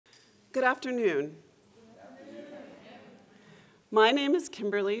Good afternoon. My name is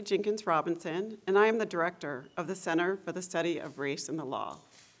Kimberly Jenkins Robinson, and I am the director of the Center for the Study of Race in the Law.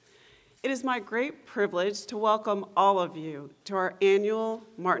 It is my great privilege to welcome all of you to our annual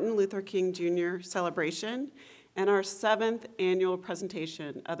Martin Luther King Jr. celebration and our 7th annual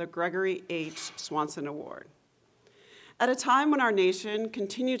presentation of the Gregory H. Swanson Award. At a time when our nation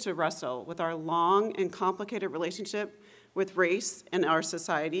continues to wrestle with our long and complicated relationship with race in our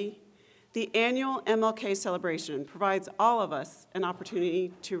society, the annual MLK celebration provides all of us an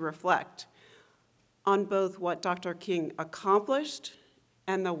opportunity to reflect on both what Dr. King accomplished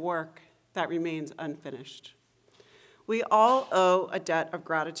and the work that remains unfinished. We all owe a debt of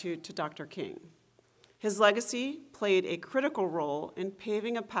gratitude to Dr. King. His legacy played a critical role in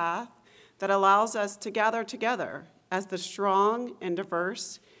paving a path that allows us to gather together as the strong and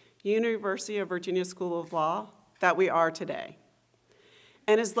diverse University of Virginia School of Law that we are today.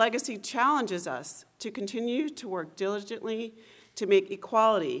 And his legacy challenges us to continue to work diligently to make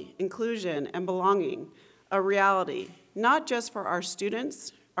equality, inclusion, and belonging a reality, not just for our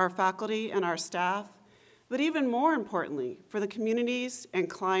students, our faculty, and our staff, but even more importantly, for the communities and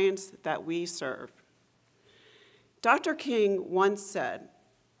clients that we serve. Dr. King once said,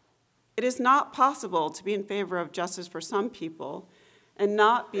 "It is not possible to be in favor of justice for some people and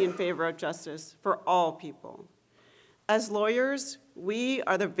not be in favor of justice for all people. As lawyers, we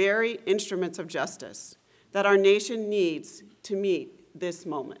are the very instruments of justice that our nation needs to meet this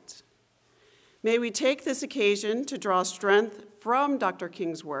moment." May we take this occasion to draw strength from Dr.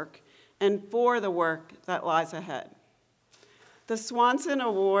 King's work and for the work that lies ahead. The Swanson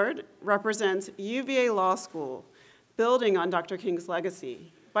Award represents UVA Law School building on Dr. King's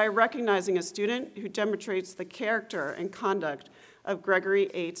legacy by recognizing a student who demonstrates the character and conduct of Gregory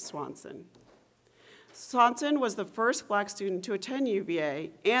H. Swanson. Swanson was the first Black student to attend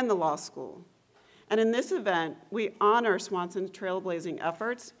UVA and the law school. And in this event, we honor Swanson's trailblazing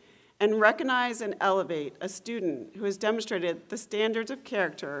efforts and recognize and elevate a student who has demonstrated the standards of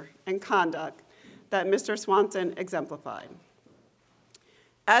character and conduct that Mr. Swanson exemplified.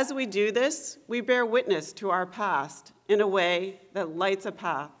 As we do this, we bear witness to our past in a way that lights a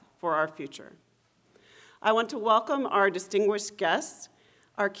path for our future. I want to welcome our distinguished guests,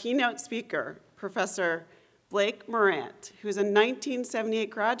 our keynote speaker, Professor Blake Morant, who is a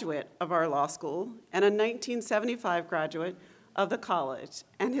 1978 graduate of our law school and a 1975 graduate of the college,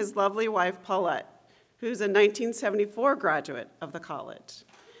 and his lovely wife, Paulette, who's a 1974 graduate of the college.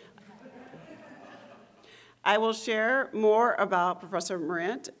 I will share more about Professor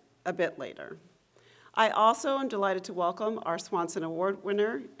Morant a bit later. I also am delighted to welcome our Swanson Award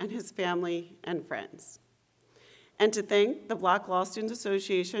winner and his family and friends, and to thank the Black Law Students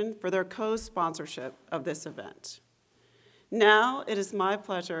Association for their co-sponsorship of this event. Now it is my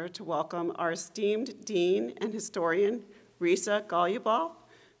pleasure to welcome our esteemed Dean and historian, Risa Goluboff,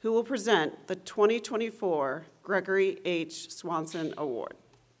 who will present the 2024 Gregory H. Swanson Award.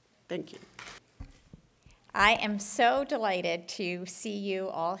 Thank you. I am so delighted to see you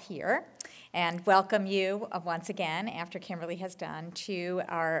all here and welcome you once again, after Kimberly has done, to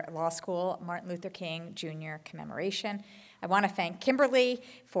our law school Martin Luther King Jr. commemoration. I want to thank Kimberly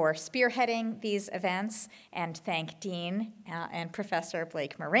for spearheading these events and thank Dean and Professor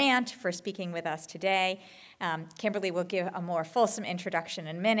Blake Morant for speaking with us today. Kimberly will give a more fulsome introduction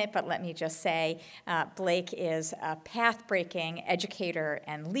in a minute, but let me just say Blake is a path-breaking educator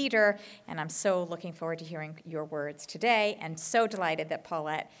and leader, and I'm so looking forward to hearing your words today, and so delighted that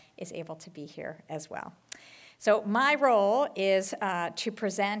Paulette is able to be here as well. So my role is to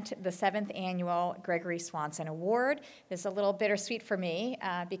present the 7th annual Gregory Swanson Award. This is a little bittersweet for me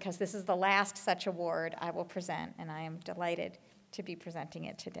because this is the last such award I will present, and I am delighted to be presenting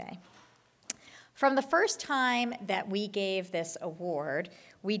it today. From the first time that we gave this award,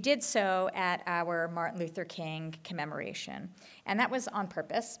 we did so at our Martin Luther King commemoration, and that was on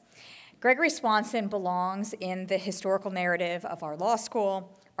purpose. Gregory Swanson belongs in the historical narrative of our law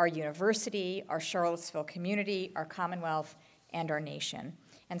school, our university, our Charlottesville community, our Commonwealth, and our nation.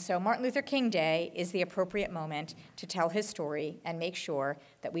 And so Martin Luther King Day is the appropriate moment to tell his story and make sure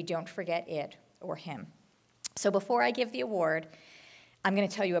that we don't forget it or him. So before I give the award, I'm going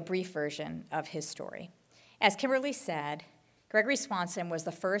to tell you a brief version of his story. As Kimberly said, Gregory Swanson was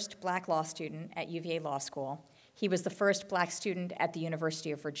the first Black law student at UVA Law School. He was the first Black student at the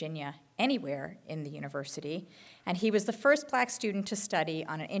University of Virginia, anywhere in the university, and he was the first Black student to study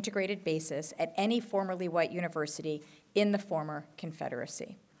on an integrated basis at any formerly white university in the former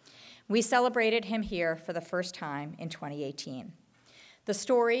Confederacy. We celebrated him here for the first time in 2018. The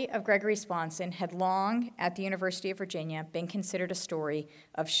story of Gregory Swanson had long, at the University of Virginia, been considered a story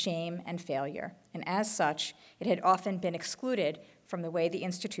of shame and failure, and as such, it had often been excluded from the way the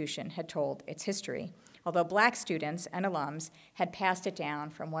institution had told its history, although Black students and alums had passed it down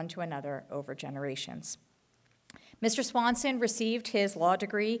from one to another over generations. Mr. Swanson received his law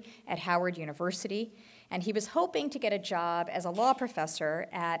degree at Howard University, and he was hoping to get a job as a law professor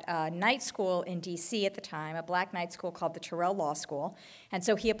at a night school in D.C. at the time, a Black night school called the Terrell Law School. And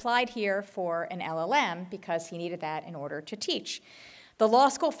so he applied here for an LLM because he needed that in order to teach. The law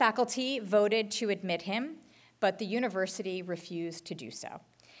school faculty voted to admit him, but the university refused to do so.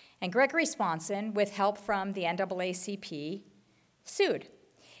 And Gregory Swanson, with help from the NAACP, sued.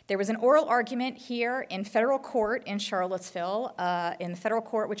 There was an oral argument here in federal court in Charlottesville, in the federal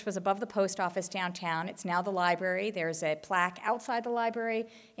court which was above the post office downtown. It's now the library. There's a plaque outside the library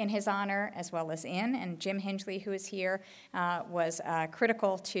in his honor as well as in, and Jim Hingley, who is here, was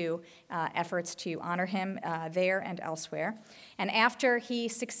critical to efforts to honor him there and elsewhere. And after he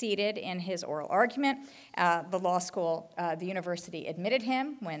succeeded in his oral argument, the law school, the university admitted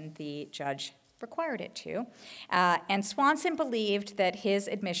him when the judge required it to. And Swanson believed that his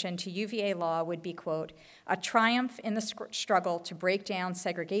admission to UVA Law would be, quote, a triumph in the struggle to break down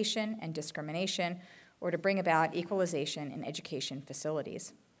segregation and discrimination or to bring about equalization in education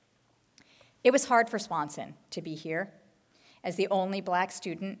facilities. It was hard for Swanson to be here as the only Black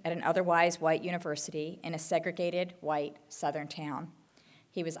student at an otherwise white university in a segregated white Southern town.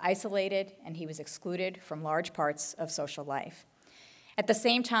 He was isolated and he was excluded from large parts of social life. At the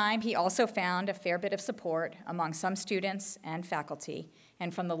same time, he also found a fair bit of support among some students and faculty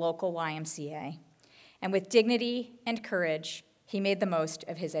and from the local YMCA. And with dignity and courage, he made the most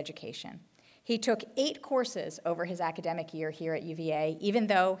of his education. He took 8 courses over his academic year here at UVA, even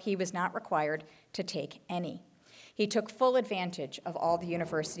though he was not required to take any. He took full advantage of all the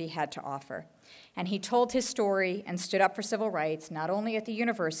university had to offer. And he told his story and stood up for civil rights, not only at the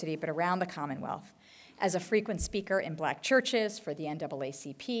university, but around the Commonwealth, as a frequent speaker in Black churches for the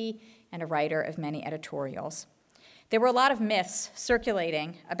NAACP and a writer of many editorials. There were a lot of myths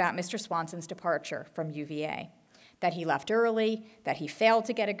circulating about Mr. Swanson's departure from UVA, that he left early, that he failed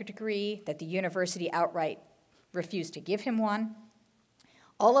to get a degree, that the university outright refused to give him one.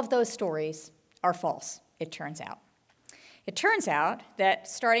 All of those stories are false, it turns out. It turns out that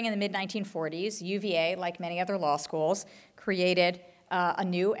starting in the mid-1940s, UVA, like many other law schools, created a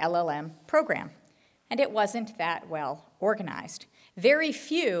new LLM program. And it wasn't that well organized. Very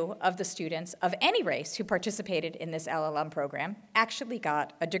few of the students of any race who participated in this LLM program actually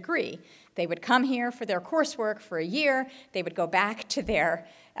got a degree. They would come here for their coursework for a year, they would go back to their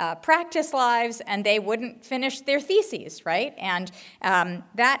practice lives, and they wouldn't finish their theses, right? And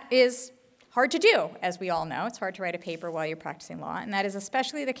that is hard to do, as we all know. It's hard to write a paper while you're practicing law, and that is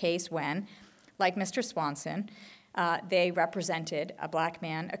especially the case when, like Mr. Swanson, they represented a Black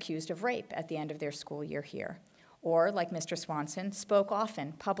man accused of rape at the end of their school year here. Or, like Mr. Swanson, spoke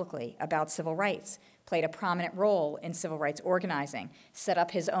often publicly about civil rights, played a prominent role in civil rights organizing, set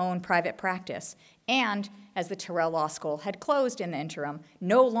up his own private practice, and, as the Terrell Law School had closed in the interim,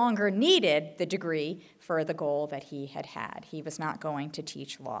 no longer needed the degree for the goal that he had had. He was not going to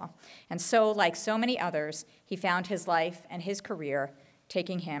teach law. And so, like so many others, he found his life and his career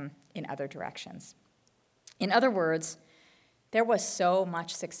taking him in other directions. In other words, there was so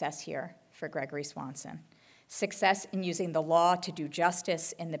much success here for Gregory Swanson. Success in using the law to do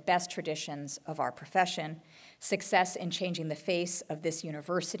justice in the best traditions of our profession, success in changing the face of this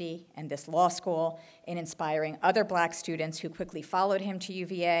university and this law school, in inspiring other Black students who quickly followed him to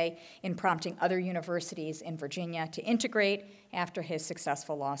UVA, in prompting other universities in Virginia to integrate after his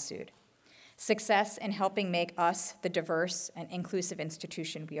successful lawsuit. Success in helping make us the diverse and inclusive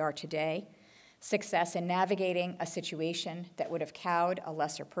institution we are today. Success in navigating a situation that would have cowed a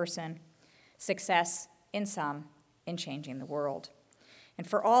lesser person. Success, in sum, in changing the world. And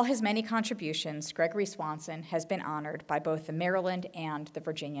for all his many contributions, Gregory Swanson has been honored by both the Maryland and the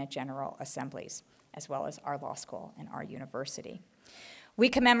Virginia General Assemblies, as well as our law school and our university. We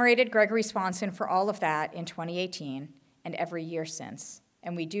commemorated Gregory Swanson for all of that in 2018 and every year since,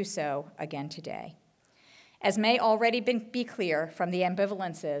 and we do so again today. As may already be clear from the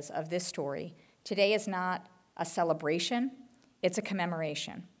ambivalences of this story, today is not a celebration, it's a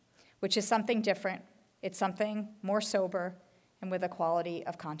commemoration, which is something different. It's something more sober and with a quality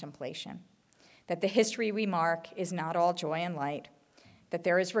of contemplation. That the history we mark is not all joy and light, that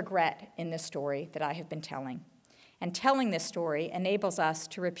there is regret in this story that I have been telling. And telling this story enables us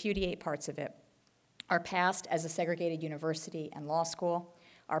to repudiate parts of it. Our past as a segregated university and law school,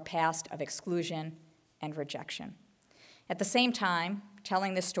 our past of exclusion and rejection. At the same time,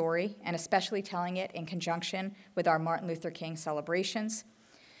 telling this story, and especially telling it in conjunction with our Martin Luther King celebrations,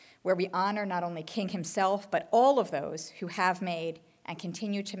 where we honor not only King himself, but all of those who have made and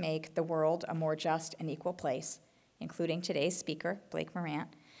continue to make the world a more just and equal place, including today's speaker, Blake Morant,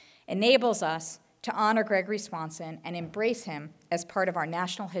 enables us to honor Gregory Swanson and embrace him as part of our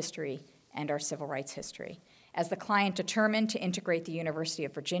national history and our civil rights history, as the client determined to integrate the University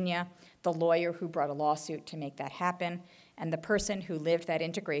of Virginia, the lawyer who brought a lawsuit to make that happen, and the person who lived that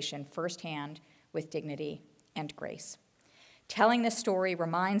integration firsthand with dignity and grace. Telling this story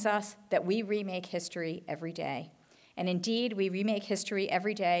reminds us that we remake history every day. And indeed, we remake history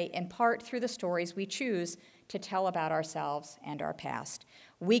every day in part through the stories we choose to tell about ourselves and our past.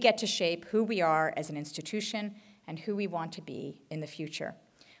 We get to shape who we are as an institution and who we want to be in the future.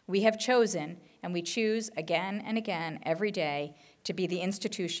 We have chosen, and we choose again and again every day, to be the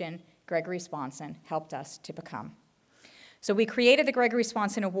institution Gregory Swanson helped us to become. So we created the Gregory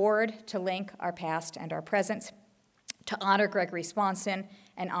Swanson Award to link our past and our present, to honor Gregory Swanson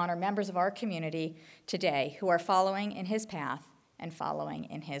and honor members of our community today who are following in his path and following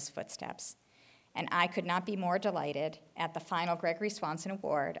in his footsteps. And I could not be more delighted at the final Gregory Swanson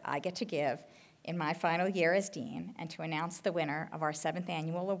Award I get to give in my final year as dean, and to announce the winner of our 7th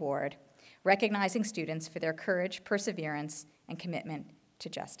annual award, recognizing students for their courage, perseverance, and commitment to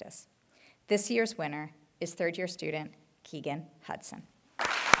justice. This year's winner is third-year student Keegan Hudson.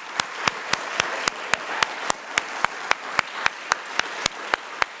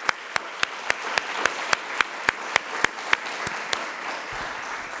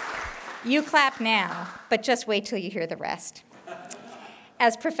 You clap now, but just wait till you hear the rest.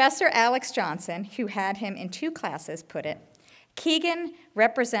 As Professor Alex Johnson, who had him in 2 classes, put it, Keegan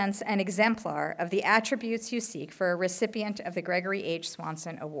represents an exemplar of the attributes you seek for a recipient of the Gregory H.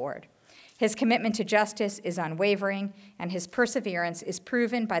 Swanson Award. His commitment to justice is unwavering, and his perseverance is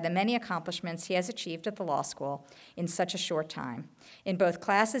proven by the many accomplishments he has achieved at the law school in such a short time. In both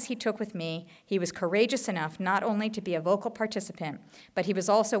classes he took with me, he was courageous enough not only to be a vocal participant, but he was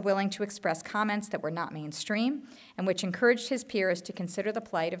also willing to express comments that were not mainstream and which encouraged his peers to consider the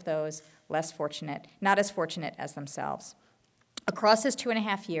plight of those less fortunate, not as fortunate as themselves. Across his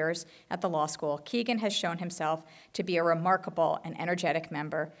 2.5 years at the law school, Keegan has shown himself to be a remarkable and energetic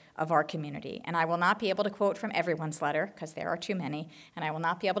member of our community. And I will not be able to quote from everyone's letter, because there are too many, and I will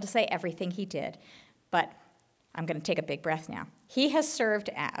not be able to say everything he did. But I'm going to take a big breath now. He has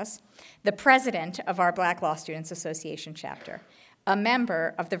served as the president of our Black Law Students Association chapter, a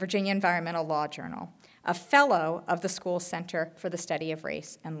member of the Virginia Environmental Law Journal, a fellow of the School Center for the Study of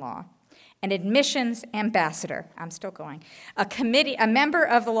Race and Law, an admissions ambassador, I'm still going, a member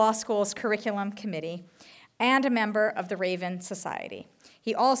of the law school's curriculum committee, and a member of the Raven Society.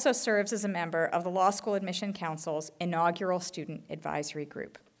 He also serves as a member of the Law School Admission Council's inaugural student advisory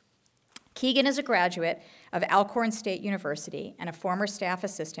group. Keegan is a graduate of Alcorn State University and a former staff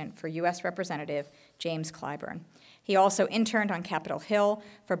assistant for U.S. Representative James Clyburn. He also interned on Capitol Hill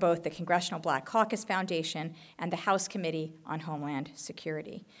for both the Congressional Black Caucus Foundation and the House Committee on Homeland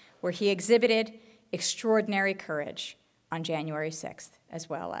Security, where he exhibited extraordinary courage on January 6th, as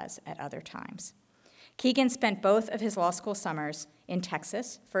well as at other times. Keegan spent both of his law school summers in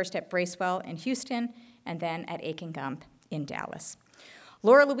Texas, first at Bracewell in Houston, and then at Aiken Gump in Dallas.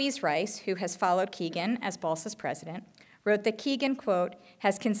 Laura Louise Rice, who has followed Keegan as BALSA's president, wrote that Keegan, quote,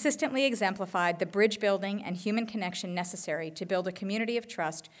 has consistently exemplified the bridge building and human connection necessary to build a community of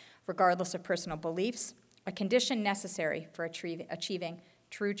trust regardless of personal beliefs, a condition necessary for achieving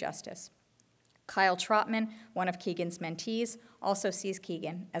true justice. Kyle Trotman, one of Keegan's mentees, also sees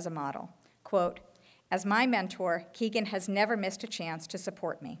Keegan as a model. Quote, as my mentor, Keegan has never missed a chance to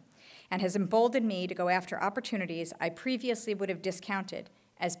support me and has emboldened me to go after opportunities I previously would have discounted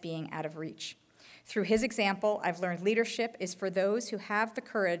as being out of reach. Through his example, I've learned leadership is for those who have the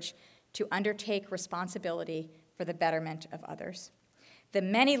courage to undertake responsibility for the betterment of others. The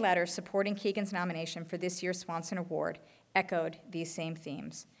many letters supporting Keegan's nomination for this year's Swanson Award echoed these same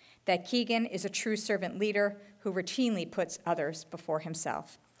themes, that Keegan is a true servant leader who routinely puts others before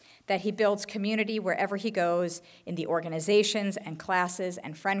himself, that he builds community wherever he goes, in the organizations and classes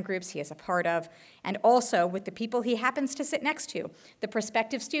and friend groups he is a part of, and also with the people he happens to sit next to, the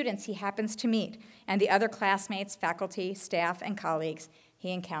prospective students he happens to meet, and the other classmates, faculty, staff, and colleagues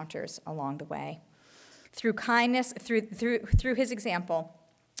he encounters along the way. Through kindness, through his example,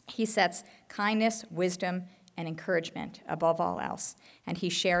 he sets kindness, wisdom, and encouragement above all else, and he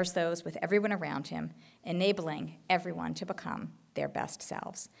shares those with everyone around him, enabling everyone to become their best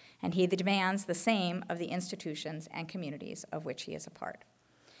selves. And he demands the same of the institutions and communities of which he is a part.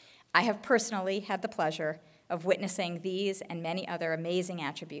 I have personally had the pleasure of witnessing these and many other amazing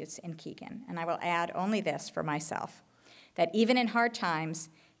attributes in Keegan. And I will add only this for myself, that even in hard times,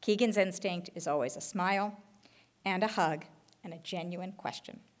 Keegan's instinct is always a smile and a hug and a genuine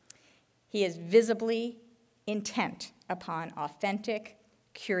question. He is visibly intent upon authentic,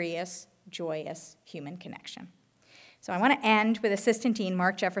 curious, joyous human connection. So I want to end with Assistant Dean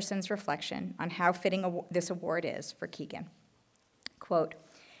Mark Jefferson's reflection on how fitting this award is for Keegan. Quote,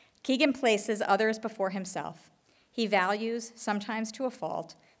 Keegan places others before himself. He values, sometimes to a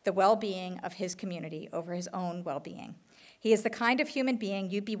fault, the well-being of his community over his own well-being. He is the kind of human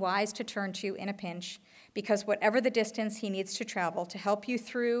being you'd be wise to turn to in a pinch, because whatever the distance he needs to travel to help you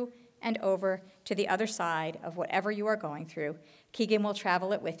through and over to the other side of whatever you are going through, Keegan will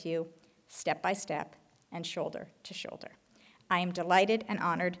travel it with you, step by step and shoulder to shoulder. I am delighted and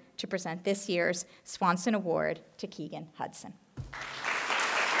honored to present this year's Swanson Award to Keegan Hudson.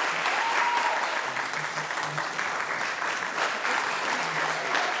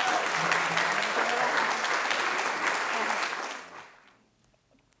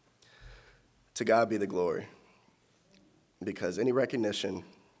 To God be the glory, because any recognition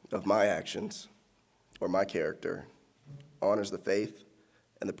of my actions or my character honors the faith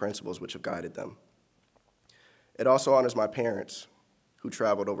and the principles which have guided them. It also honors my parents, who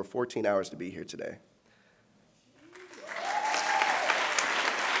traveled over 14 hours to be here today.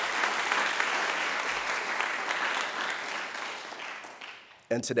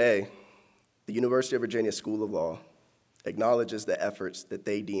 And today, the University of Virginia School of Law acknowledges the efforts that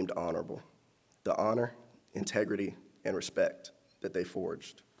they deemed honorable, the honor, integrity, and respect that they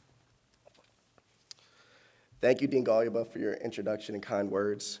forged. Thank you, Dean Goluboff, for your introduction and kind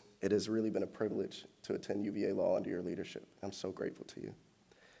words. It has really been a privilege to attend UVA Law under your leadership. I'm so grateful to you.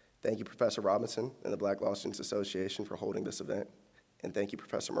 Thank you, Professor Robinson and the Black Law Students Association for holding this event. And thank you,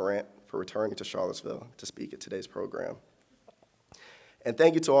 Professor Morant, for returning to Charlottesville to speak at today's program. And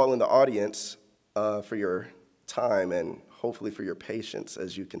thank you to all in the audience for your time and hopefully for your patience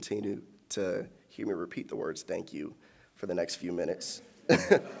as you continue to hear me repeat the words thank you for the next few minutes.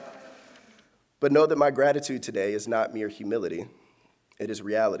 But know that my gratitude today is not mere humility, it is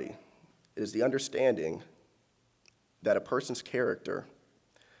reality. It is the understanding that a person's character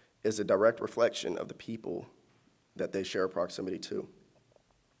is a direct reflection of the people that they share proximity to.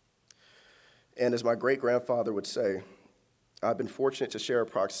 And as my great-grandfather would say, I've been fortunate to share a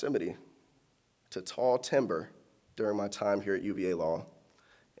proximity to tall timber during my time here at UVA Law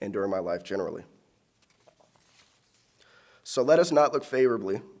and during my life generally. So let us not look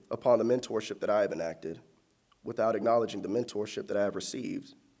favorably upon the mentorship that I have enacted without acknowledging the mentorship that I have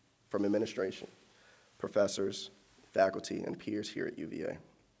received from administration, professors, faculty, and peers here at UVA.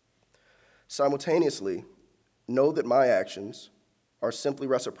 Simultaneously, know that my actions are simply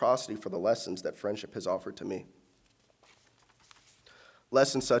reciprocity for the lessons that friendship has offered to me.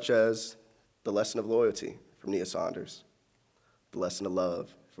 Lessons such as the lesson of loyalty from Nia Saunders, the lesson of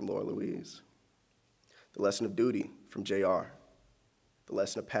love from Laura Louise, the lesson of duty from JR, the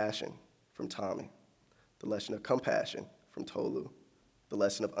lesson of passion from Tommy, the lesson of compassion from Tolu, the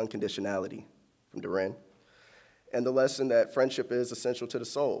lesson of unconditionality from Duran, and the lesson that friendship is essential to the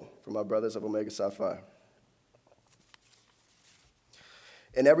soul from my brothers of Omega Psi Phi.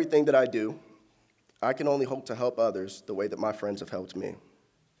 In everything that I do, I can only hope to help others the way that my friends have helped me.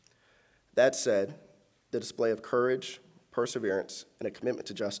 That said, the display of courage, perseverance, and a commitment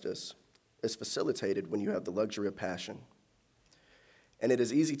to justice is facilitated when you have the luxury of passion. And it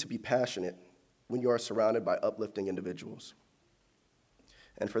is easy to be passionate when you are surrounded by uplifting individuals.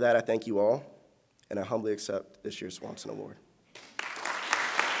 And for that, I thank you all, and I humbly accept this year's Swanson Award.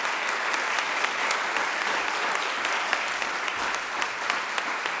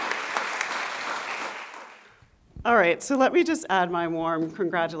 All right, so let me just add my warm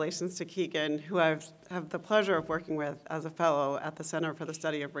congratulations to Keegan, who I have the pleasure of working with as a fellow at the Center for the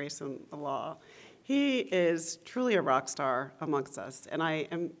Study of Race and the Law. He is truly a rock star amongst us, and I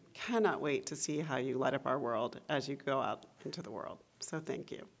cannot wait to see how you light up our world as you go out into the world. So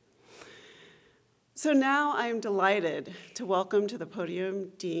thank you. So now I am delighted to welcome to the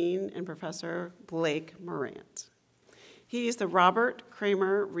podium Dean and Professor Blake Morant. He is the Robert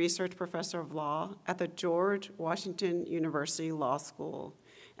Kramer Research Professor of Law at the George Washington University Law School,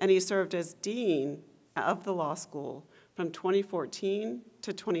 and he served as Dean of the Law School from 2014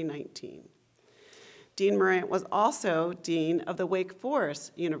 to 2019. Dean Morant was also Dean of the Wake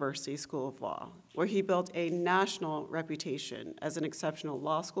Forest University School of Law, where he built a national reputation as an exceptional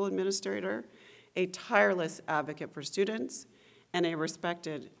law school administrator, a tireless advocate for students, and a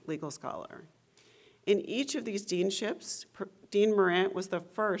respected legal scholar. In each of these deanships, Dean Morant was the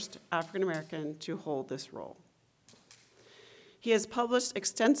first African American to hold this role. He has published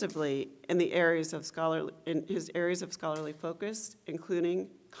extensively in his areas of scholarly focus, including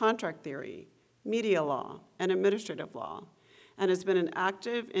contract theory, media law, and administrative law, and has been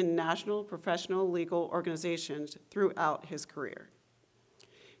active in national professional legal organizations throughout his career.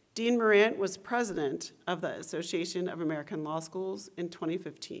 Dean Morant was president of the Association of American Law Schools in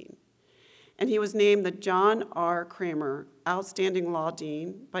 2015, and he was named the John R. Kramer Outstanding Law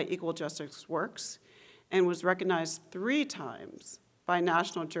Dean by Equal Justice Works, and was recognized 3 times by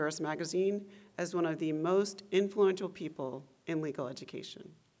National Jurist magazine as one of the most influential people in legal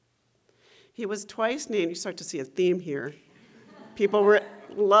education. He was twice named, you start to see a theme here. People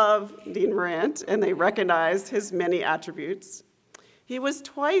love Dean Morant, and they recognize his many attributes. He was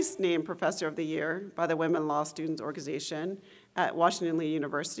twice named Professor of the Year by the Women Law Students Organization at Washington Lee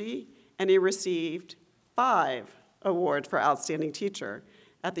University, and he received 5 awards for Outstanding Teacher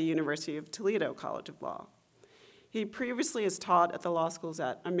at the University of Toledo College of Law. He previously has taught at the law schools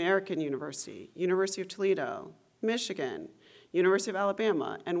at American University, University of Toledo, Michigan, University of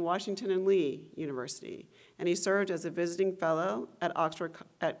Alabama, and Washington and Lee University, and he served as a visiting fellow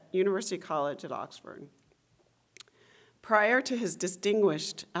at University College at Oxford. Prior to his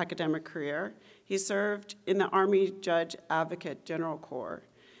distinguished academic career, he served in the Army Judge Advocate General Corps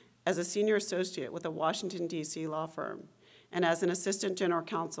as a senior associate with a Washington, D.C. law firm, and as an assistant general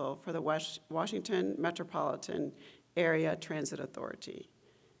counsel for the Washington Metropolitan Area Transit Authority.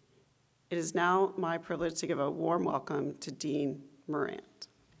 It is now my privilege to give a warm welcome to Dean Morant.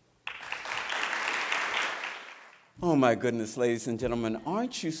 Oh my goodness, ladies and gentlemen,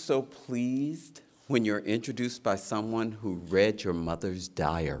 aren't you so pleased when you're introduced by someone who read your mother's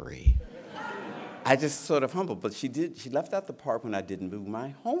diary? I just sort of humbled, but she left out the part when I didn't do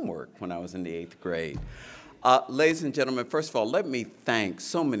my homework when I was in the 8th grade. Ladies and gentlemen, first of all, let me thank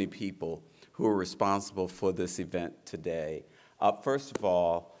so many people who are responsible for this event today. First of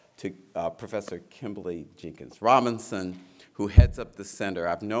all, to Professor Kimberly Jenkins Robinson, who heads up the center.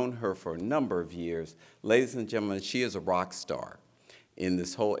 I've known her for a number of years. Ladies and gentlemen, she is a rock star in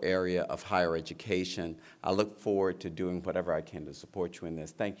this whole area of higher education. I look forward to doing whatever I can to support you in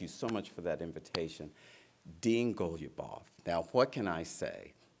this. Thank you so much for that invitation. Dean Goluboff. Now, what can I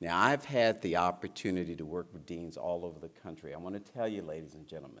say? Now, I've had the opportunity to work with deans all over the country. I want to tell you, ladies and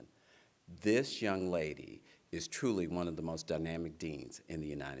gentlemen, this young lady is truly one of the most dynamic deans in the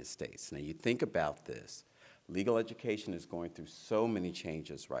United States. Now, you think about this. Legal education is going through so many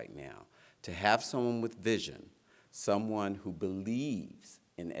changes right now. To have someone with vision, someone who believes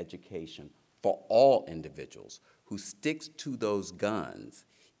in education for all individuals, who sticks to those guns,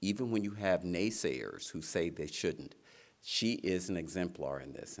 even when you have naysayers who say they shouldn't. She is an exemplar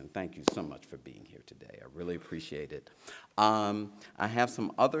in this, and thank you so much for being here today. I really appreciate it. I have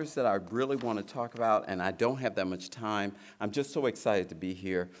some others that I really want to talk about, and I don't have that much time. I'm just so excited to be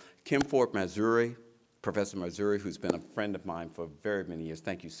here. Kim Ford Mazuri, Professor Mazuri, who's been a friend of mine for very many years.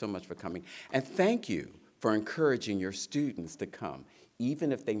 Thank you so much for coming, and thank you for encouraging your students to come,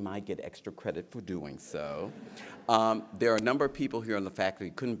 even if they might get extra credit for doing so. There are a number of people here on the faculty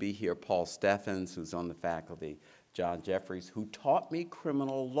who couldn't be here. Paul Steffens, who's on the faculty, John Jeffries, who taught me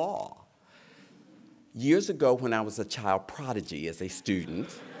criminal law years ago when I was a child prodigy as a student.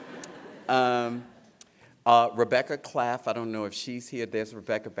 Rebecca Claff, I don't know if she's here. There's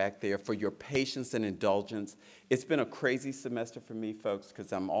Rebecca back there, for your patience and indulgence. It's been a crazy semester for me, folks,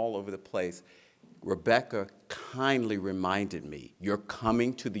 because I'm all over the place. Rebecca kindly reminded me, you're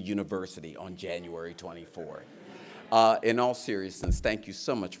coming to the university on January 24th. In all seriousness, thank you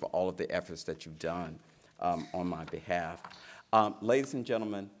so much for all of the efforts that you've done on my behalf. Ladies and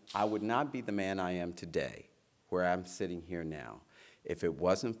gentlemen, I would not be the man I am today, where I'm sitting here now, if it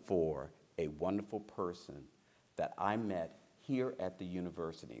wasn't for a wonderful person that I met here at the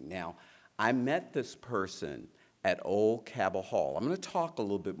university. Now, I met this person at Old Cabell Hall. I'm going to talk a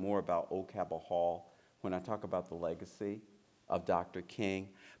little bit more about Old Cabell Hall when I talk about the legacy of Dr. King,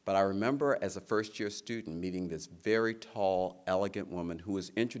 but I remember as a first-year student meeting this very tall, elegant woman who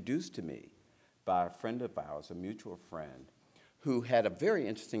was introduced to me by a friend of ours, a mutual friend, who had a very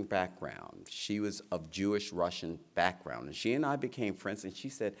interesting background. She was of Jewish-Russian background, and she and I became friends, and she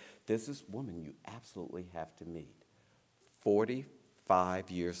said, there's this woman you absolutely have to meet.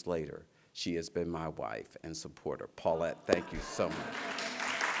 45 years later, she has been my wife and supporter. Paulette, thank you so much.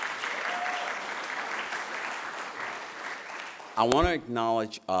 I want to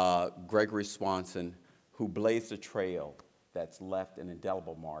acknowledge Gregory Swanson, who blazed a trail that's left an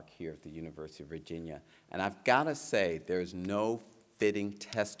indelible mark here at the University of Virginia. And I've got to say, there's no fitting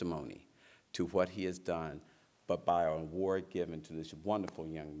testimony to what he has done, but by an award given to this wonderful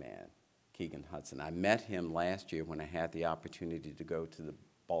young man, Keegan Hudson. I met him last year when I had the opportunity to go to the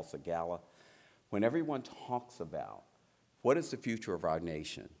Balsa Gala. When everyone talks about what is the future of our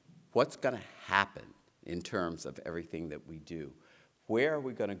nation, what's going to happen in terms of everything that we do, where are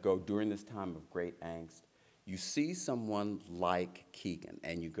we going to go during this time of great angst, you see someone like Keegan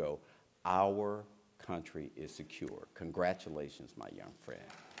and you go, our country is secure. Congratulations, my young friend.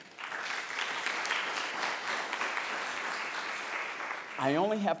 I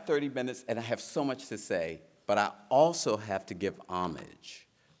only have 30 minutes, and I have so much to say, but I also have to give homage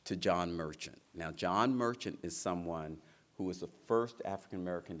to John Merchant. Now, John Merchant is someone who was the first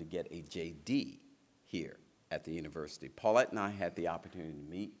African-American to get a JD here at the university. Paulette and I had the opportunity to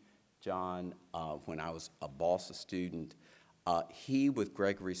meet John when I was a Balsa student. He, with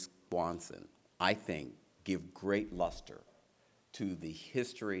Gregory Swanson, I think, give great luster to the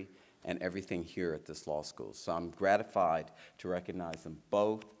history and everything here at this law school. So I'm gratified to recognize them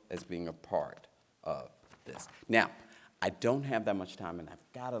both as being a part of this. Now, I don't have that much time, and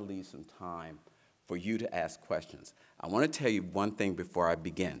I've got to leave some time for you to ask questions. I want to tell you one thing before I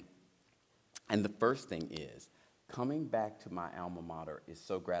begin. And the first thing is, coming back to my alma mater is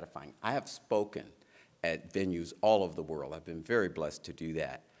so gratifying. I have spoken at venues all over the world. I've been very blessed to do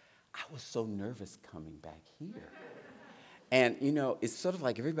that. I was so nervous coming back here. And, you know, it's sort of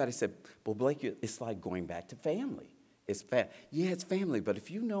like everybody said, well, Blake, it's like going back to family. Yeah, it's family, but if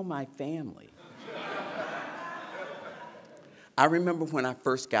you know my family. I remember when I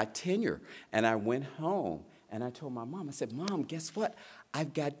first got tenure, and I went home, and I told my mom, I said, Mom, guess what?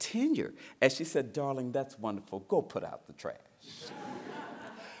 I've got tenure. And she said, darling, that's wonderful. Go put out the trash.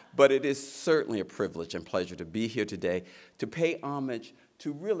 But it is certainly a privilege and pleasure to be here today to pay homage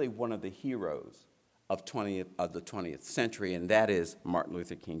to really one of the heroes of the 20th century, and that is Martin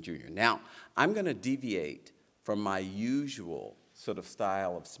Luther King Jr. Now, I'm going to deviate from my usual sort of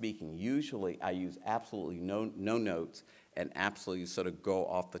style of speaking. Usually, I use absolutely no notes and absolutely sort of go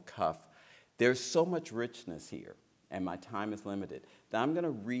off the cuff. There's so much richness here, and my time is limited, that I'm going to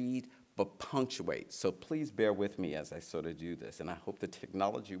read but punctuate. So please bear with me as I sort of do this, and I hope the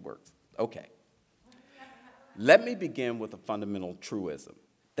technology works. Okay. Let me begin with a fundamental truism.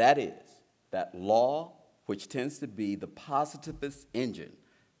 That is, that law, which tends to be the positivist engine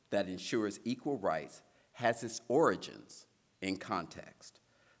that ensures equal rights, has its origins in context.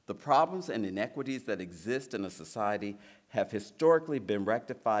 The problems and inequities that exist in a society have historically been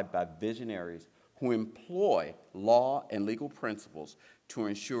rectified by visionaries who employ law and legal principles to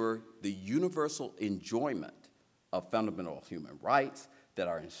ensure the universal enjoyment of fundamental human rights that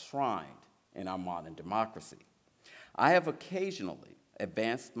are enshrined in our modern democracy. I have occasionally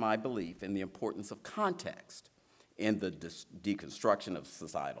advanced my belief in the importance of context in the deconstruction of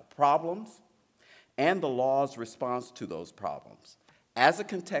societal problems and the law's response to those problems. As a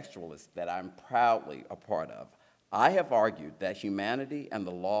contextualist that I'm proudly a part of, I have argued that humanity and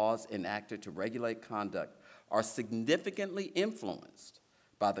the laws enacted to regulate conduct are significantly influenced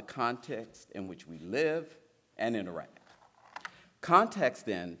by the context in which we live and interact. Context,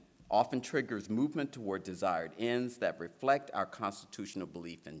 then, often triggers movement toward desired ends that reflect our constitutional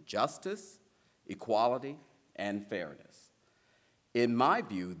belief in justice, equality, and fairness. In my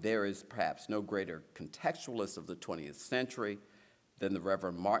view, there is perhaps no greater contextualist of the 20th century than the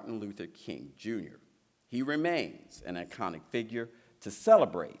Reverend Martin Luther King, Jr. He remains an iconic figure to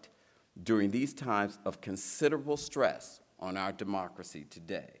celebrate during these times of considerable stress on our democracy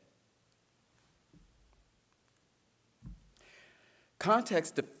today.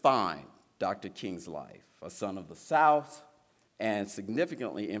 Context defined Dr. King's life, a son of the South, and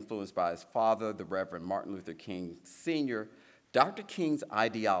significantly influenced by his father, the Reverend Martin Luther King Sr., Dr. King's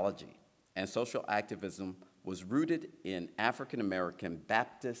ideology and social activism was rooted in African-American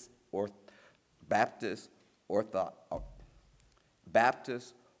Baptist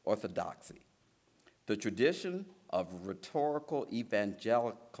orthodoxy. The tradition of rhetorical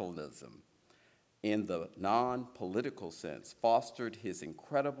evangelicalism in the non-political sense fostered his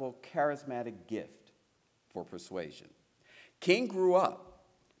incredible charismatic gift for persuasion. King grew up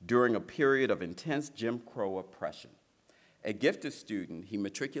during a period of intense Jim Crow oppression. A gifted student, he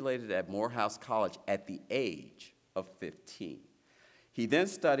matriculated at Morehouse College at the age of 15. He then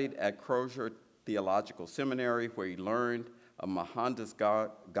studied at Crozier Theological Seminary, where he learned of Mohandas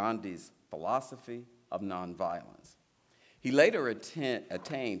Gandhi's philosophy of nonviolence. He later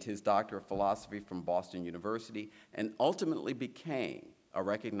attained his Doctor of Philosophy from Boston University and ultimately became a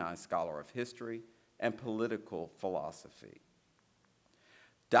recognized scholar of history and political philosophy.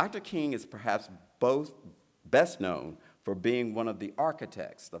 Dr. King is perhaps best known for being one of the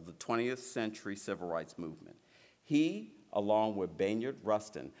architects of the 20th century civil rights movement. He, along with Bayard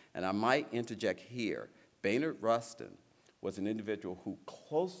Rustin, and I might interject here, Bayard Rustin was an individual who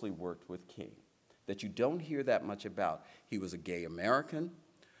closely worked with King, that you don't hear that much about. He was a gay American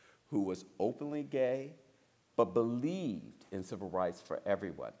who was openly gay, but believed in civil rights for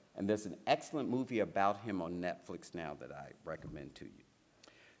everyone. And there's an excellent movie about him on Netflix now that I recommend to you.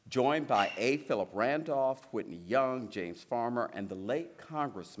 Joined by A. Philip Randolph, Whitney Young, James Farmer, and the late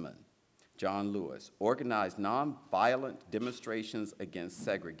Congressman John Lewis, organized nonviolent demonstrations against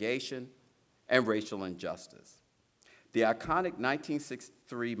segregation and racial injustice. The iconic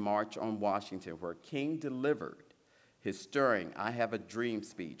 1963 March on Washington, where King delivered his stirring I Have a Dream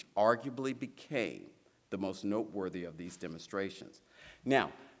speech, arguably became the most noteworthy of these demonstrations.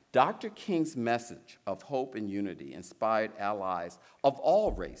 Now, Dr. King's message of hope and unity inspired allies of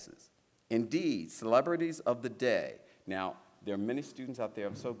all races, indeed, celebrities of the day. Now, there are many students out there,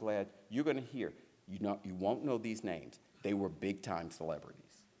 I'm so glad you're going to hear. You won't know these names. They were big-time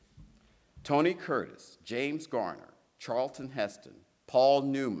celebrities. Tony Curtis, James Garner, Charlton Heston, Paul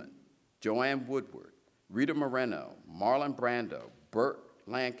Newman, Joanne Woodward, Rita Moreno, Marlon Brando, Burt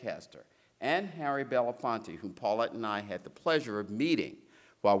Lancaster, and Harry Belafonte, whom Paulette and I had the pleasure of meeting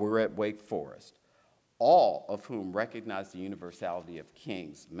while we were at Wake Forest, all of whom recognized the universality of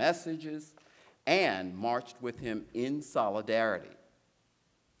King's messages and marched with him in solidarity.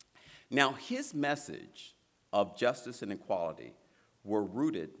 Now, his message of justice and equality were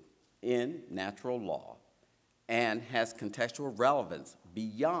rooted in natural law and has contextual relevance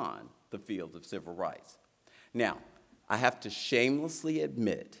beyond the field of civil rights. Now, I have to shamelessly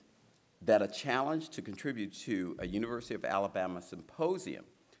admit that a challenge to contribute to a University of Alabama symposium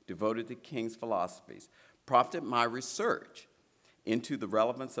devoted to King's philosophies prompted my research into the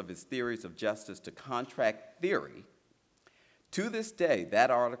relevance of his theories of justice to contract theory. To this day, that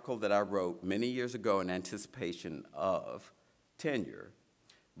article that I wrote many years ago in anticipation of tenure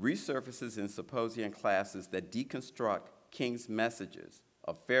resurfaces in symposium classes that deconstruct King's messages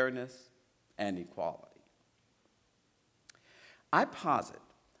of fairness and equality. I posit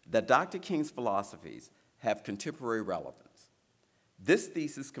that Dr. King's philosophies have contemporary relevance. This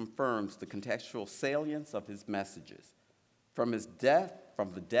thesis confirms the contextual salience of his messages, from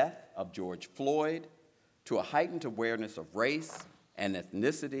the death of George Floyd to a heightened awareness of race and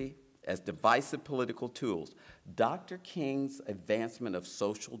ethnicity as divisive political tools. Dr. King's advancement of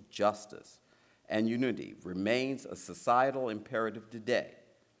social justice and unity remains a societal imperative today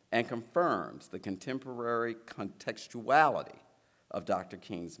and confirms the contemporary contextuality of Dr.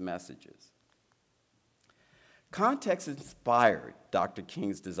 King's messages. Context inspired Dr.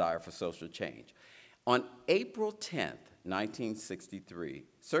 King's desire for social change. On April 10th, 1963,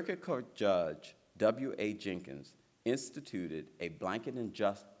 Circuit Court Judge W.A. Jenkins instituted a blanket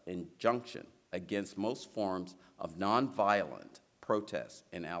injunction against most forms of nonviolent protests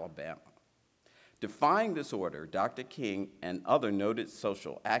in Alabama. Defying this order, Dr. King and other noted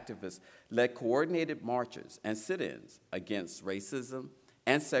social activists led coordinated marches and sit-ins against racism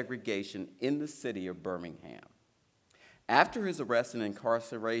and segregation in the city of Birmingham. After his arrest and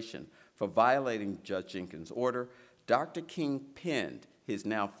incarceration for violating Judge Jenkins' order, Dr. King penned his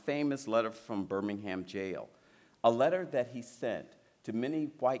now famous letter from Birmingham jail, a letter that he sent to many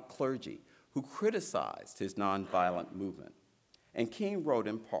white clergy who criticized his nonviolent movement. And King wrote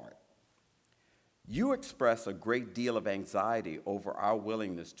in part, "You express a great deal of anxiety over our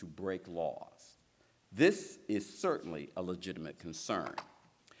willingness to break laws. This is certainly a legitimate concern.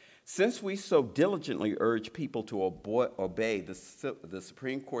 Since we so diligently urge people to obey the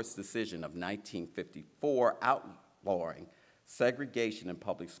Supreme Court's decision of 1954 outlawing segregation in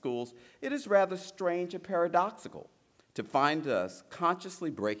public schools, it is rather strange and paradoxical to find us consciously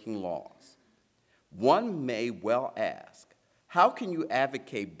breaking laws. One may well ask, how can you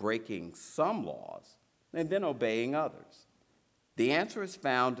advocate breaking some laws and then obeying others? The answer is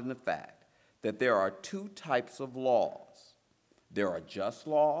found in the fact that there are two types of laws. There are just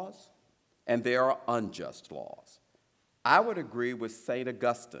laws and there are unjust laws. I would agree with St.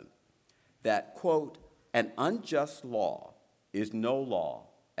 Augustine that, quote, an unjust law is no law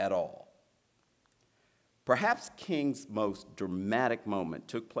at all. Perhaps King's most dramatic moment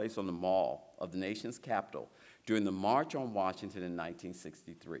took place on the Mall of the nation's capital during the March on Washington in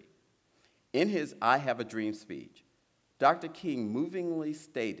 1963. In his I Have a Dream speech, Dr. King movingly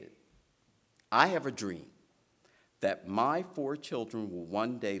stated, "I have a dream that my 4 children will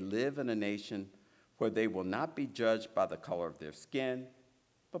one day live in a nation where they will not be judged by the color of their skin,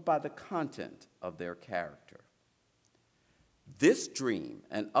 but by the content of their character." This dream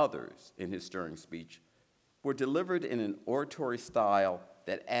and others in his stirring speech were delivered in an oratory style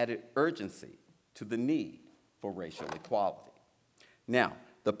that added urgency to the need for racial equality. Now,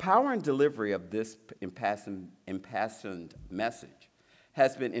 the power and delivery of this impassioned message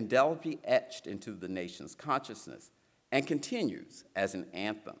has been indelibly etched into the nation's consciousness and continues as an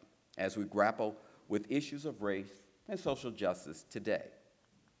anthem as we grapple with issues of race and social justice today.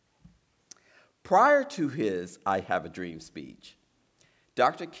 Prior to his I Have a Dream speech,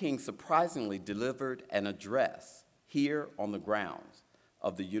 Dr. King surprisingly delivered an address here on the grounds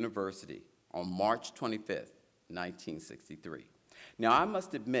of the university on March 25th, 1963. Now, I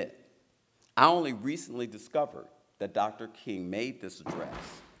must admit, I only recently discovered that Dr. King made this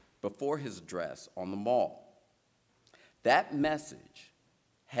address before his address on the Mall. That message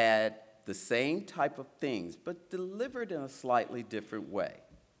had the same type of things, but delivered in a slightly different way.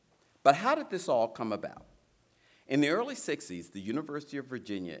 But how did this all come about? In the early 60s, the University of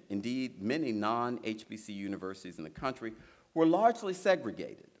Virginia, indeed many non-HBCU universities in the country, were largely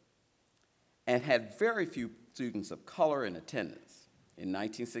segregated and had very few students of color in attendance. In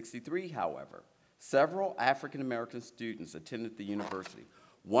 1963, however, several African-American students attended the university,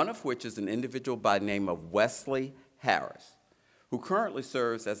 one of which is an individual by the name of Wesley Harris, who currently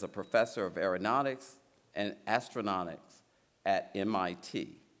serves as a professor of aeronautics and astronautics at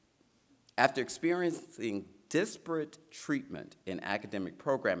MIT. After experiencing disparate treatment in academic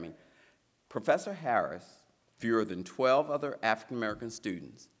programming, Professor Harris, fewer than 12 other African-American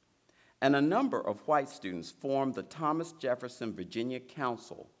students, and a number of white students formed the Thomas Jefferson Virginia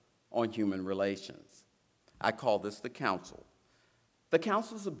Council on Human Relations. I call this the Council. The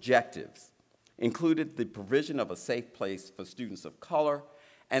Council's objectives included the provision of a safe place for students of color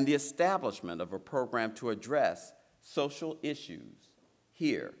and the establishment of a program to address social issues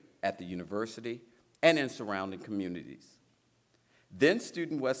here at the university and in surrounding communities. Then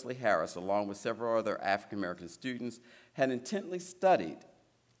student Wesley Harris, along with several other African-American students, had intently studied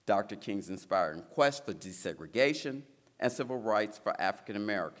Dr. King's inspiring quest for desegregation and civil rights for African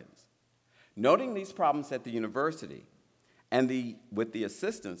Americans. Noting these problems at the university, and with the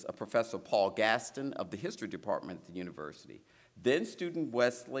assistance of Professor Paul Gaston of the History Department at the university, then student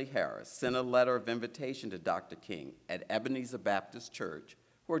Wesley Harris sent a letter of invitation to Dr. King at Ebenezer Baptist Church,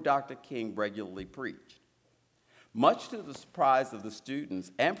 where Dr. King regularly preached. Much to the surprise of the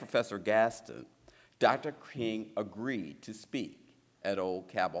students and Professor Gaston, Dr. King agreed to speak at Old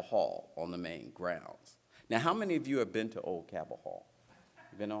Cabell Hall on the main grounds. Now, how many of you have been to Old Cabell Hall?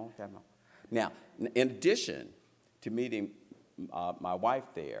 Been to Old Cabell Hall? Now, in addition to meeting my wife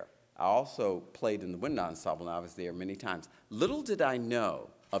there, I also played in the wind ensemble, and I was there many times. Little did I know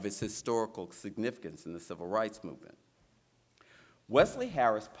of its historical significance in the civil rights movement. Wesley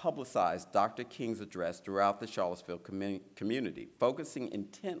Harris publicized Dr. King's address throughout the Charlottesville community, focusing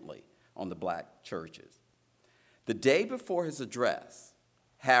intently on the black churches. The day before his address,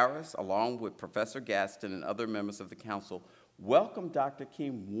 Harris, along with Professor Gaston and other members of the council, welcomed Dr.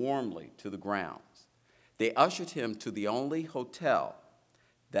 King warmly to the grounds. They ushered him to the only hotel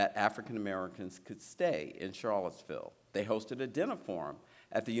that African Americans could stay in Charlottesville. They hosted a dinner for him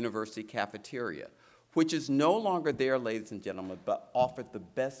at the university cafeteria, which is no longer there, ladies and gentlemen, but offered the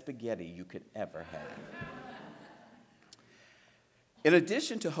best spaghetti you could ever have. In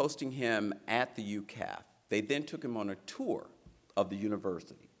addition to hosting him at the UCAF, they then took him on a tour of the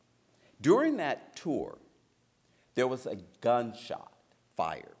university. During that tour, there was a gunshot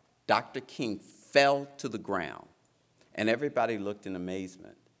fired. Dr. King fell to the ground, and everybody looked in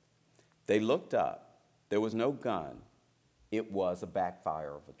amazement. They looked up. There was no gun. It was a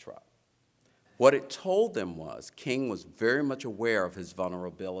backfire of a truck. What it told them was King was very much aware of his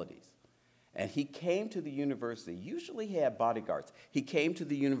vulnerabilities. And he came to the university. Usually he had bodyguards. He came to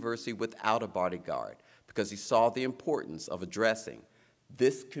the university without a bodyguard because he saw the importance of addressing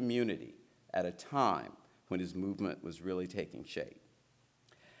this community at a time when his movement was really taking shape.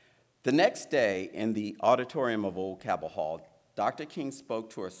 The next day, in the auditorium of Old Cabell Hall, Dr. King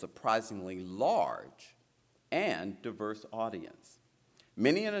spoke to a surprisingly large and diverse audience.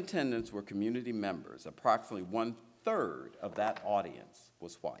 Many in attendance were community members. Approximately 1/3 of that audience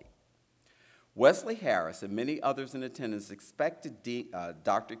was white. Wesley Harris and many others in attendance expected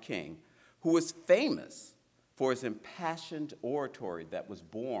Dr. King, who was famous for his impassioned oratory that was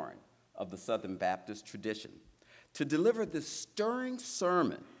born of the Southern Baptist tradition, to deliver this stirring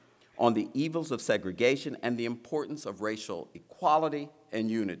sermon on the evils of segregation and the importance of racial equality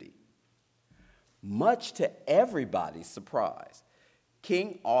and unity. Much to everybody's surprise,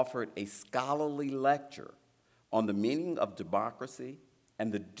 King offered a scholarly lecture on the meaning of democracy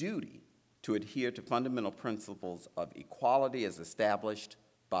and the duty to adhere to fundamental principles of equality as established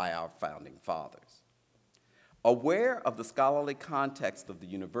by our founding fathers. Aware of the scholarly context of the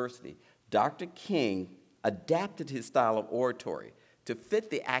university, Dr. King adapted his style of oratory to fit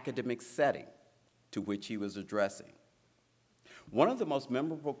the academic setting to which he was addressing. One of the most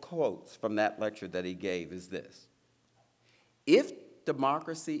memorable quotes from that lecture that he gave is this: "If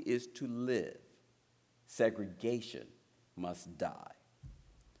democracy is to live, segregation must die."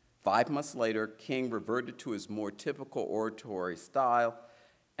 5 months later, King reverted to his more typical oratory style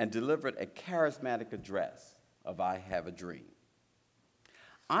and delivered a charismatic address of "I Have a Dream."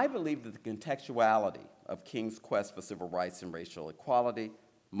 I believe that the contextuality of King's quest for civil rights and racial equality,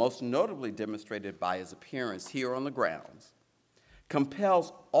 most notably demonstrated by his appearance here on the grounds,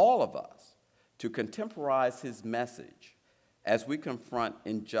 compels all of us to contemporize his message as we confront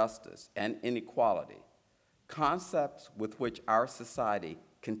injustice and inequality, concepts with which our society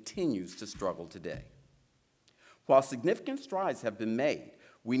continues to struggle today. While significant strides have been made,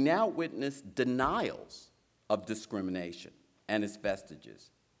 we now witness denials of discrimination and its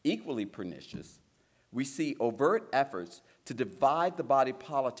vestiges. Equally pernicious, we see overt efforts to divide the body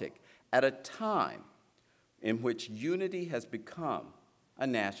politic at a time in which unity has become a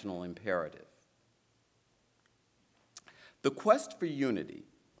national imperative. The quest for unity,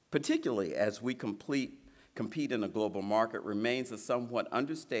 particularly as we compete in a global market, remains a somewhat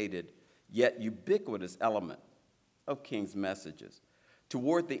understated yet ubiquitous element of King's messages.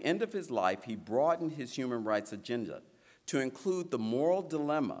 Toward the end of his life, he broadened his human rights agenda to include the moral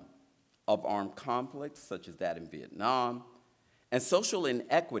dilemma of armed conflicts, such as that in Vietnam, and social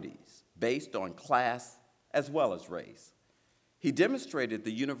inequities based on class as well as race. He demonstrated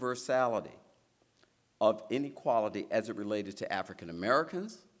the universality of inequality as it related to African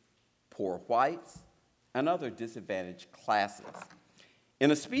Americans, poor whites, and other disadvantaged classes.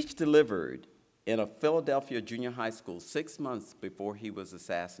 In a speech delivered in a Philadelphia junior high school 6 months before he was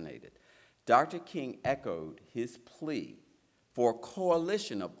assassinated, Dr. King echoed his plea for a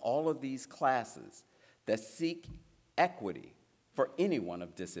coalition of all of these classes that seek equity for anyone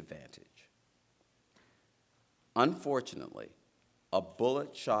of disadvantage. Unfortunately, a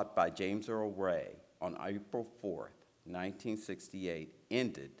bullet shot by James Earl Ray on April 4th, 1968,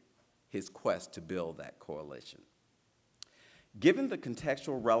 ended his quest to build that coalition. Given the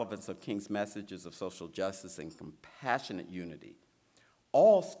contextual relevance of King's messages of social justice and compassionate unity,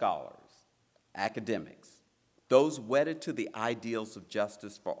 all scholars, academics, those wedded to the ideals of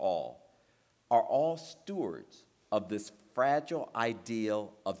justice for all, are all stewards of this fragile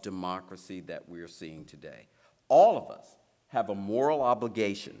ideal of democracy that we're seeing today. All of us have a moral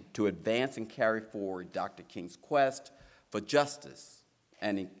obligation to advance and carry forward Dr. King's quest for justice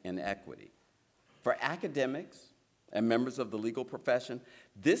and equity. For academics and members of the legal profession,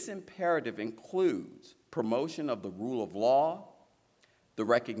 this imperative includes promotion of the rule of law, the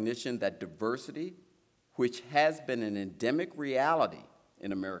recognition that diversity, which has been an endemic reality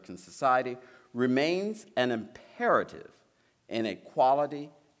in American society, remains an imperative in a quality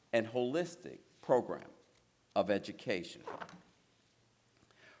and holistic program of education.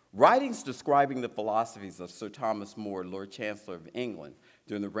 Writings describing the philosophies of Sir Thomas More, Lord Chancellor of England,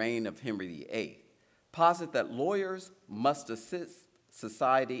 during the reign of Henry VIII, posit that lawyers must assist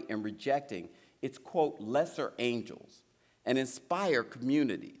society in rejecting its, quote, lesser angels and inspire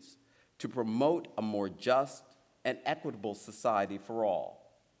communities to promote a more just and equitable society for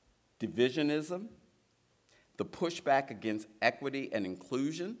all. Divisionism, the pushback against equity and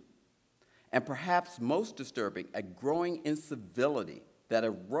inclusion, and perhaps most disturbing, a growing incivility that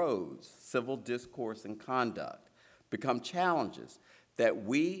erodes civil discourse and conduct, become challenges that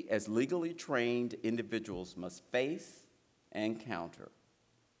we as legally trained individuals must face and counter.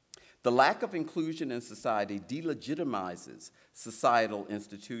 The lack of inclusion in society delegitimizes societal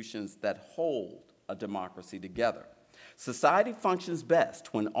institutions that hold a democracy together. Society functions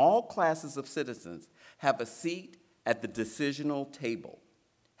best when all classes of citizens have a seat at the decisional table,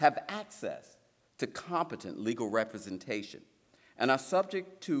 have access to competent legal representation, and are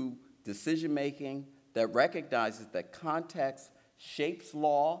subject to decision-making that recognizes that context shapes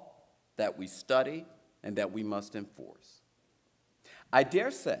law that we study and that we must enforce. I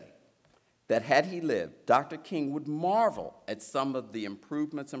dare say that had he lived, Dr. King would marvel at some of the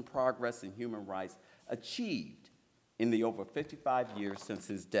improvements and progress in human rights achieved in the over 55 years since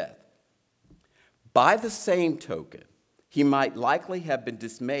his death. By the same token, he might likely have been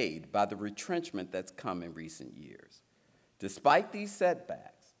dismayed by the retrenchment that's come in recent years. Despite these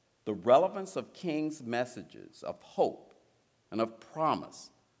setbacks, the relevance of King's messages of hope and of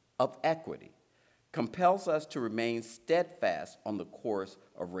promise, of equity, compels us to remain steadfast on the course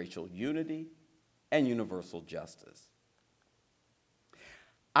of racial unity and universal justice.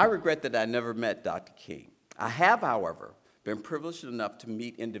 I regret that I never met Dr. King, I have, however, been privileged enough to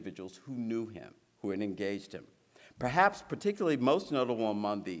meet individuals who knew him, who had engaged him. Perhaps particularly most notable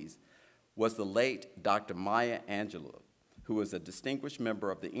among these was the late Dr. Maya Angelou, who was a distinguished member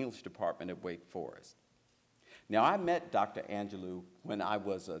of the English department at Wake Forest. Now, I met Dr. Angelou when I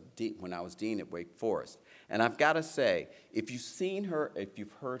was dean at Wake Forest, and I've got to say, if you've seen her, if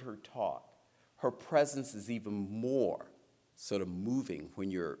you've heard her talk, her presence is even more sort of moving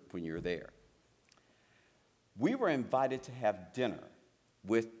when you're there. We were invited to have dinner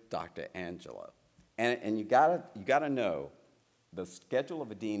with Dr. Angelou, and you gotta know, the schedule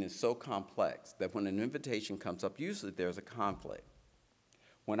of a dean is so complex that when an invitation comes up, usually there's a conflict.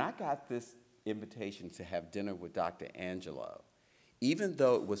 When I got this invitation to have dinner with Dr. Angelou, even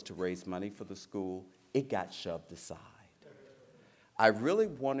though it was to raise money for the school, it got shoved aside. I really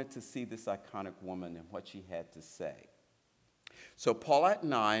wanted to see this iconic woman and what she had to say. So Paulette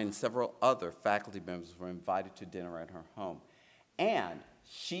and I and several other faculty members were invited to dinner at her home, and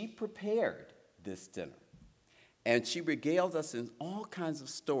she prepared this dinner. And she regaled us in all kinds of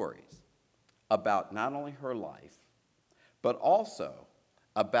stories about not only her life, but also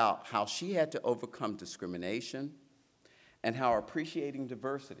about how she had to overcome discrimination and how appreciating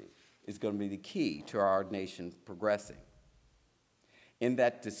diversity is going to be the key to our nation progressing. In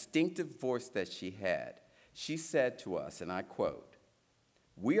that distinctive voice that she had, she said to us, and I quote,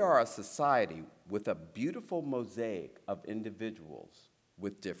 "We are a society with a beautiful mosaic of individuals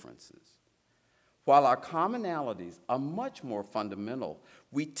with differences. While our commonalities are much more fundamental,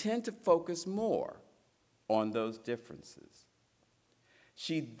 we tend to focus more on those differences."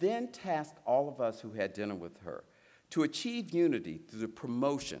 She then tasked all of us who had dinner with her to achieve unity through the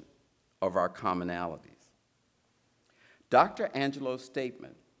promotion of our commonalities. Dr. Angelou's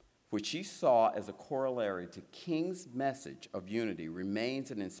statement, which she saw as a corollary to King's message of unity,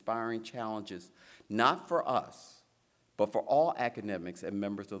 remains an inspiring challenge not for us, but for all academics and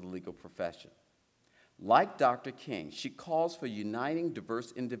members of the legal profession. Like Dr. King, she calls for uniting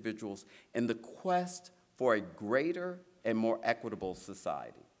diverse individuals in the quest for a greater and more equitable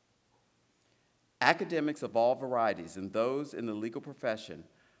society. Academics of all varieties and those in the legal profession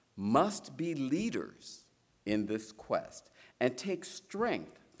must be leaders in this quest and take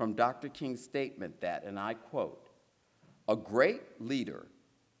strength from Dr. King's statement that, and I quote, "A great leader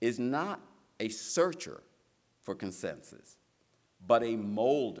is not a searcher for consensus, but a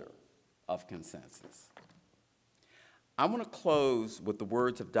molder of consensus." I want to close with the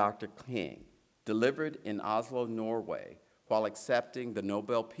words of Dr. King, delivered in Oslo, Norway, while accepting the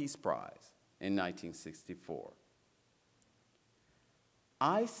Nobel Peace Prize in 1964.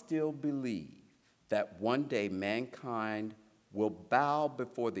 "I still believe that one day mankind will bow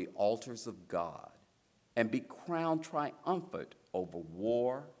before the altars of God and be crowned triumphant over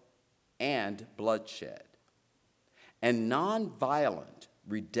war and bloodshed. And nonviolent,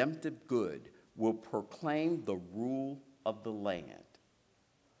 redemptive good will proclaim the rule of the land.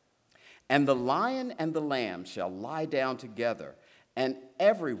 And the lion and the lamb shall lie down together, and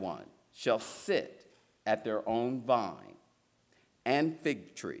everyone shall sit at their own vine and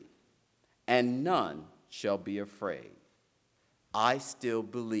fig tree, and none shall be afraid. I still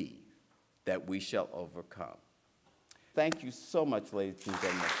believe that we shall overcome." Thank you so much, ladies and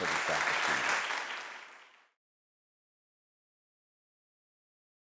gentlemen, for this opportunity.